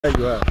There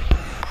you are.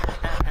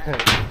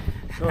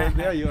 So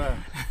there you are.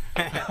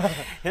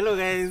 Hello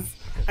guys.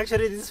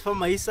 Actually this is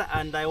from MPESA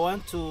and I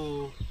want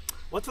to,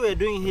 what we are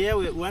doing here,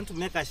 we want to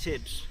make a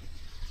shed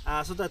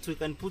so that we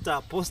can put a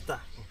poster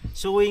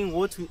showing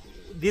what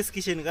this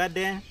kitchen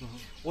garden,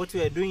 what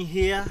we are doing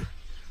here,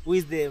 who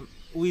is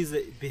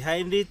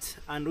behind it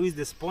and who is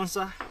the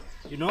sponsor,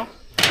 you know.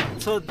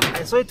 So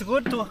it's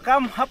good to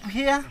come up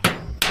here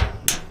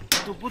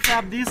to put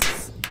up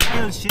this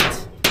iron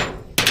sheet.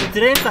 It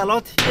rains a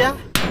lot here.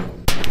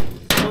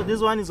 So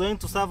this one is going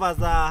to serve as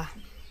a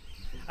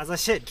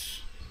shed.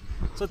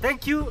 So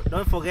thank you.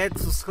 Don't forget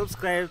to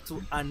subscribe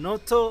to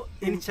ANOTO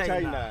in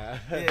China.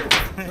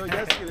 Yes. So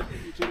just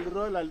it will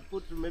roll. I'll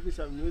put maybe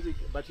some music,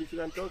 but if you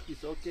can talk,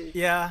 it's okay.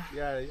 Yeah.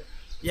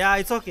 Yeah,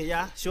 it's okay.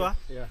 Yeah, sure.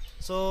 Yeah.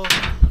 So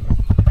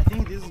I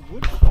think this is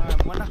good. I'm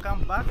gonna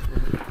come back.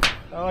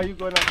 How are you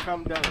gonna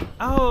come down?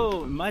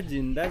 Oh,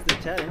 imagine that's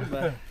the challenge,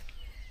 but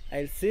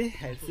I'll see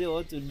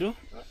what to do.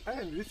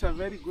 And this is a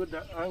very good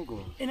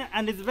angle.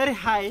 And it's very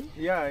high.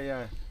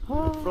 Yeah.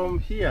 Oh. From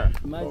here,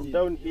 Imagine, from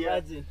down here.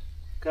 Imagine.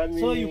 Coming,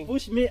 so you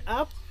push me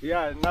up.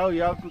 Yeah, now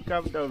you have to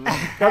come down.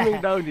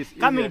 Coming down is easier.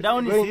 Coming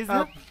down is easier.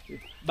 Up.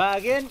 But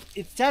again,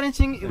 it's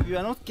challenging if you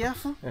are not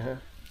careful.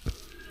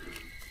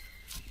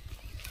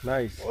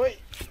 Nice. Oi.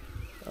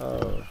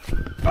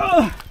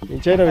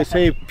 In China we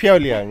say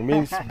Piaoliang,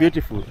 means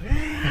beautiful.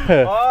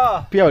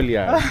 Oh.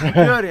 Piaoliang.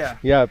 Gloria.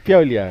 Yeah,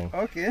 Piaoliang.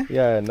 Okay.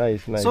 Yeah,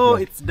 nice. So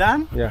nice. it's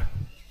done. Yeah.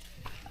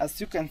 As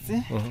you can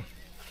see.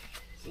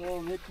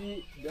 So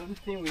maybe the only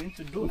thing we need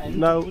to do, I need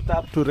now to put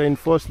up to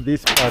reinforce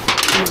this part.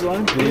 This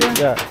one here.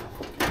 Yeah.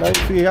 Now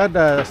if we had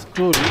a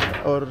stool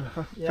or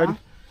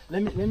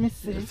let me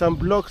see. Some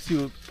blocks,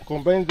 you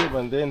combine them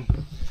and then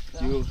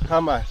you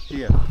hammer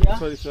here. Yeah.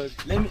 Sorry.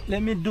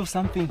 Let me do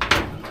something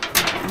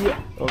here.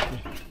 Okay.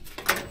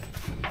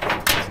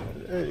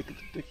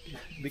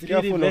 Be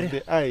careful of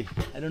the eye.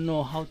 I don't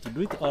know how to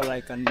do it, or I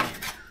can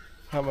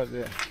hammer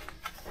there.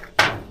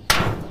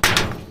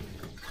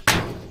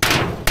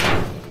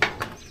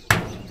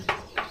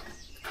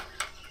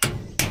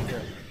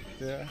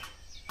 Yeah.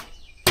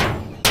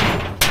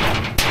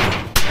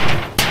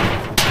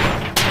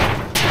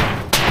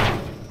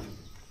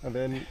 And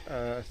then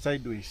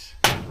sideways.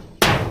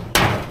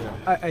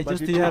 Yeah. I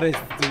just hear it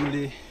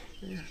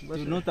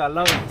will not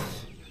allow it.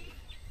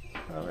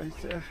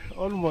 It's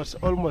almost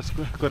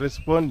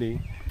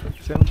corresponding.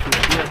 Same thing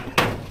here.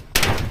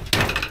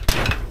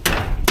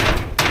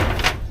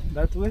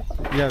 That way?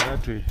 Yeah,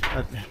 that way.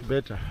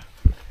 Better.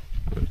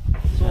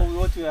 So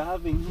what we are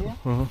having here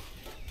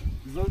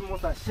is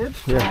almost a shed.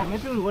 Yeah. So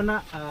maybe we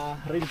wanna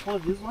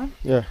reinforce this one.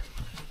 Yeah.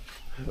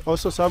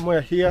 Also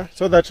somewhere here,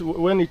 so that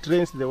when it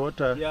rains, the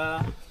water.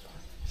 Yeah.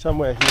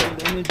 Somewhere here.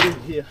 Let me do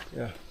here.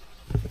 Yeah.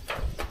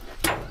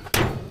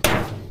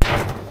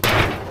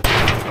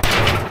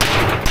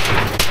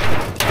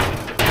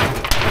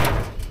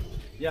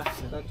 Yeah,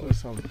 that's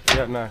awesome.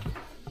 Yeah,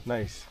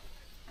 nice.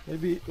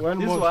 Maybe one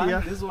this more one,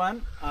 here. This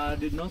one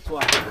did not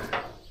work.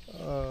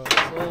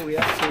 So we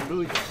have to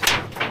do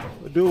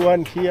it. Do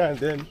one here and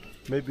then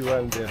maybe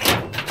one there.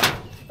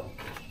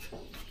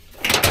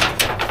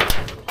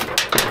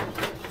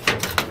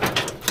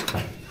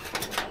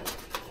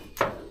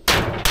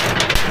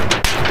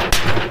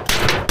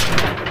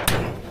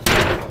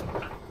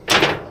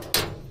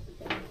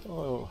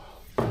 Oh.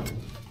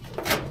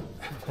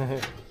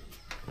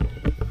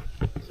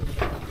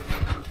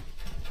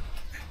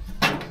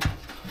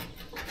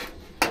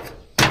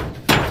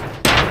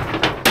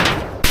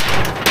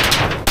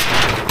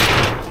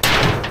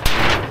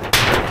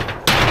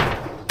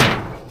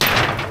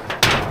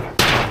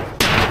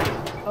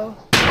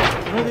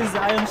 This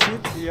iron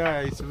sheet.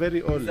 Yeah, it's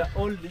very old. It's an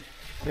old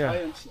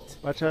iron sheet.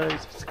 But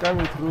it's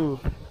coming through.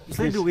 You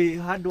said we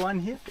had one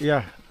here?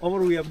 Yeah. Or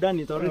we have done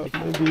it already?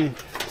 Maybe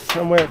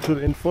somewhere to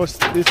reinforce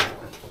this.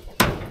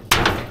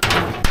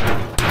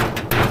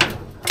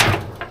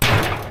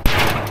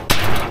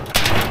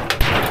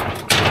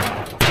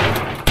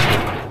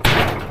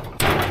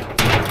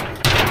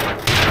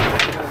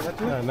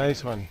 Yeah,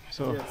 nice one.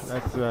 So yes.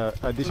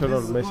 That's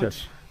additional measure.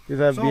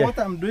 So what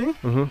I'm doing,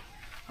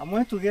 I'm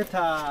going to get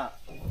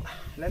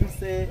let me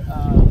say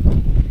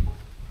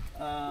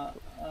a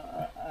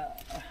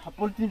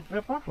polythene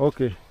paper.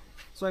 Okay.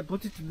 So I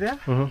put it there.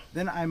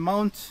 Then I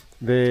mount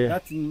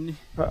that.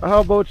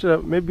 How about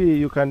maybe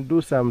you can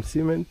do some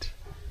cement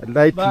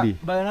lightly?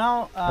 But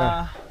now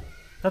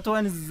that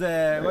one is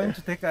going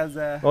to take as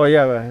a. Oh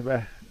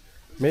yeah,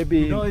 maybe.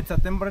 You know, it's a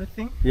temporary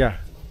thing. Yeah.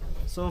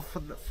 So for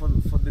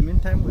the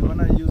meantime, we're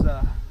gonna use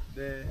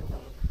the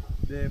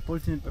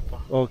polythene paper.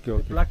 Okay.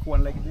 The black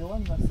one, like the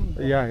one that's in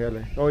there. Yeah.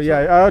 Like, oh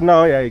yeah.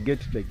 No, yeah, I get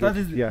it.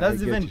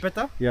 That's even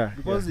better. Yeah.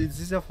 Because it's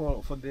easier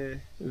for the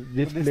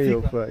display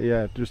of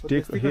to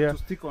stick here. To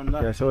stick on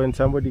that. Yeah. So when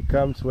somebody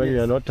comes when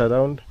you are not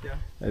around,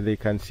 they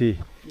can see.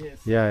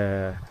 Yes.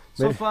 Yeah.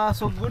 So far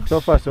so good. So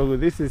far so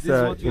good. This is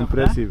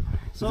impressive.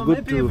 So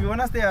maybe if you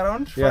wanna stay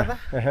around further,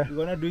 we're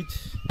gonna do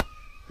it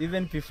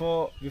even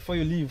before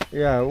you leave.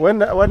 Yeah.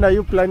 When are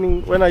you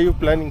planning? When are you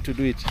planning to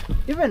do it?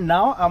 Even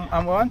now,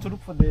 I want to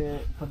look for the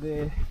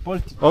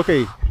polythene.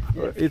 Okay.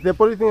 Yes. Is the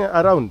polythene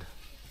around?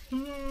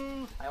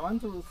 I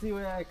want to see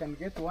where I can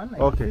get one. I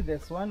Okay. can see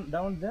there's one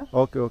down there.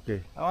 Okay.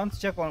 Okay. I want to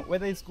check on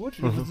whether it's good.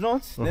 If it's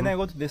not, then I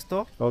go to the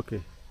store.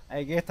 Okay.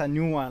 I get a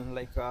new one,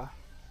 like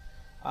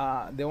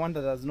the one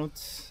that has not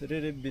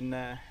really been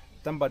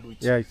tampered with.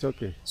 Yeah, it's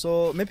okay.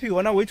 So maybe you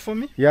wanna wait for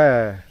me?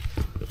 Yeah.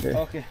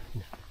 Okay.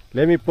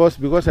 Let me pause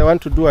because I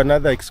want to do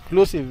another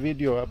exclusive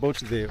video about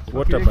the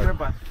water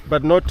bath.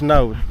 But not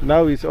now.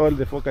 Now is all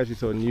the focus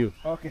is on you.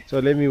 Okay. So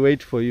let me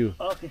wait for you.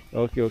 Okay.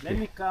 Okay. Let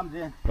me come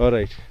then. All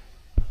right.